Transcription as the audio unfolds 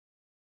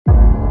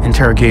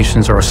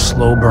Interrogations are a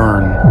slow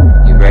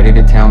burn. You ready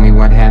to tell me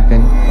what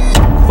happened?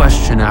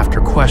 Question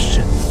after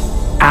question,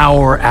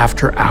 hour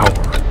after hour.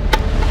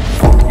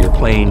 You're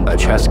playing a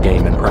chess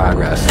game in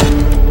progress.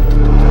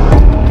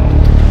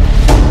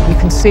 You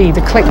can see the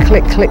click,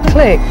 click, click,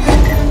 click.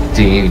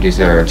 Do you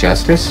deserve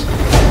justice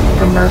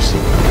or mercy?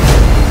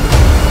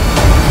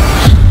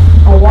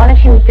 Or what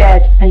if you're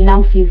dead and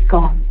now he's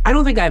gone? I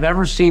don't think I've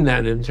ever seen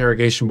that in an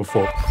interrogation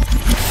before.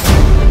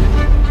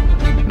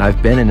 And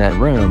I've been in that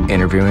room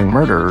interviewing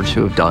murderers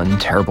who have done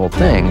terrible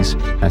things.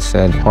 I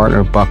said,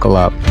 partner, buckle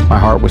up. My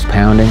heart was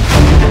pounding.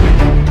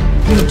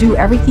 You do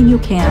everything you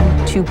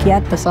can to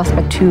get the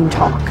suspect to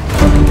talk.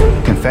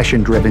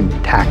 Confession-driven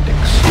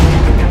tactics.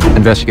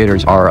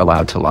 Investigators are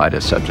allowed to lie to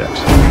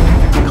subjects.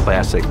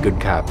 Classic good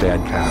cop,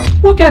 bad cop.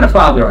 What kind of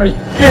father are you?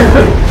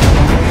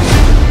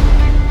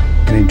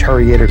 An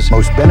interrogator's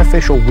most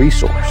beneficial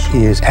resource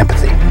is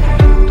empathy.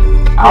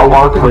 I'll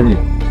walk with you,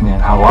 man.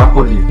 I'll walk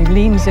with you. He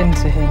leans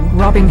into him,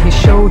 rubbing his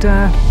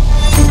shoulder.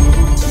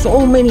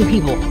 So many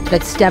people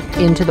that step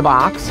into the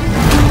box,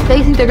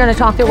 they think they're going to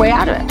talk their way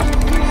out of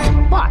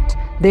it. But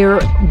they're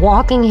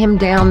walking him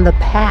down the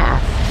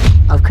path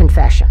of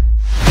confession.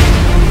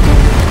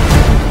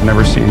 I've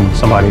never seen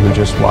somebody who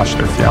just watched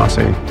their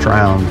fiance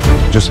drown,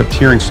 just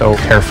appearing so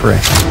carefree.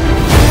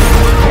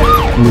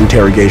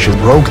 Interrogation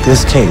broke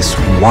this case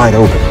wide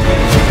open.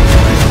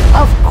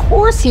 Of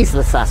course he's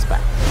the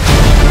suspect.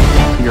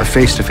 You're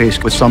face to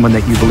face with someone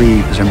that you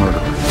believe is a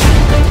murderer.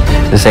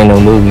 This ain't no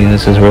movie,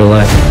 this is real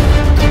life.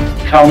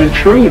 Tell me the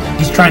truth.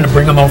 He's trying to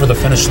bring him over the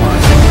finish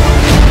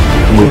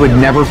line. We would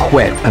never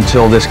quit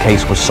until this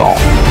case was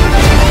solved.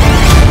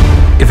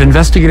 If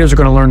investigators are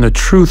going to learn the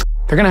truth,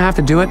 they're going to have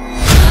to do it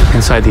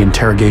inside the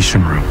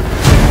interrogation room.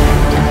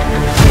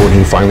 When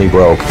he finally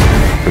broke,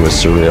 it was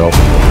surreal.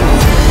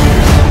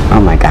 Oh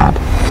my God.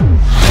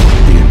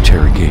 The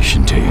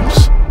Interrogation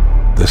Tapes.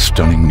 The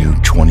stunning new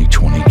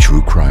 2020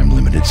 True Crime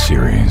Limited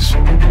series.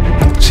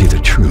 See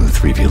the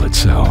truth reveal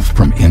itself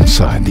from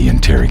inside the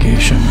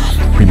interrogation.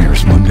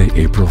 Premieres Monday,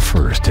 April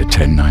 1st at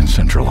 10/9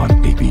 Central on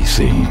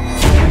ABC.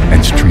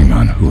 And stream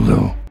on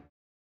Hulu.